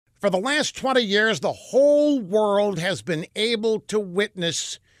For the last 20 years, the whole world has been able to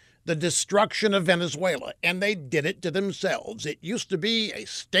witness the destruction of Venezuela, and they did it to themselves. It used to be a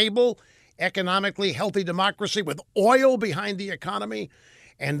stable, economically healthy democracy with oil behind the economy.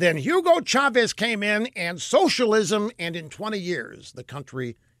 And then Hugo Chavez came in and socialism, and in 20 years, the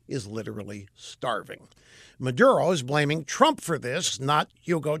country is literally starving. Maduro is blaming Trump for this, not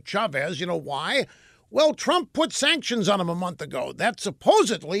Hugo Chavez. You know why? Well, Trump put sanctions on him a month ago. That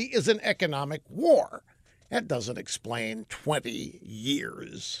supposedly is an economic war. That doesn't explain 20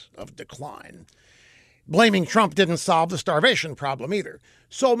 years of decline. Blaming Trump didn't solve the starvation problem either.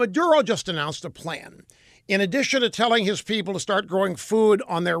 So Maduro just announced a plan. In addition to telling his people to start growing food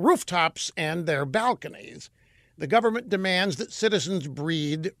on their rooftops and their balconies, the government demands that citizens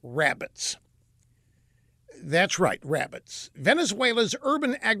breed rabbits. That's right, rabbits. Venezuela's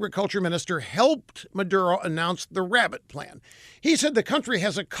urban agriculture minister helped Maduro announce the rabbit plan. He said the country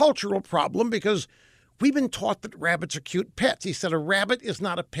has a cultural problem because we've been taught that rabbits are cute pets. He said a rabbit is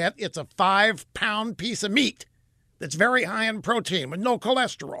not a pet, it's a 5-pound piece of meat that's very high in protein with no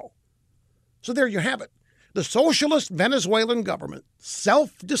cholesterol. So there you have it. The socialist Venezuelan government,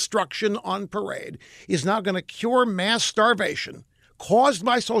 self-destruction on parade, is now going to cure mass starvation caused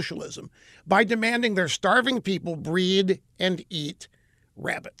by socialism by demanding their starving people breed and eat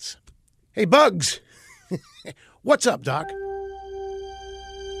rabbits. Hey, Bugs, what's up, Doc?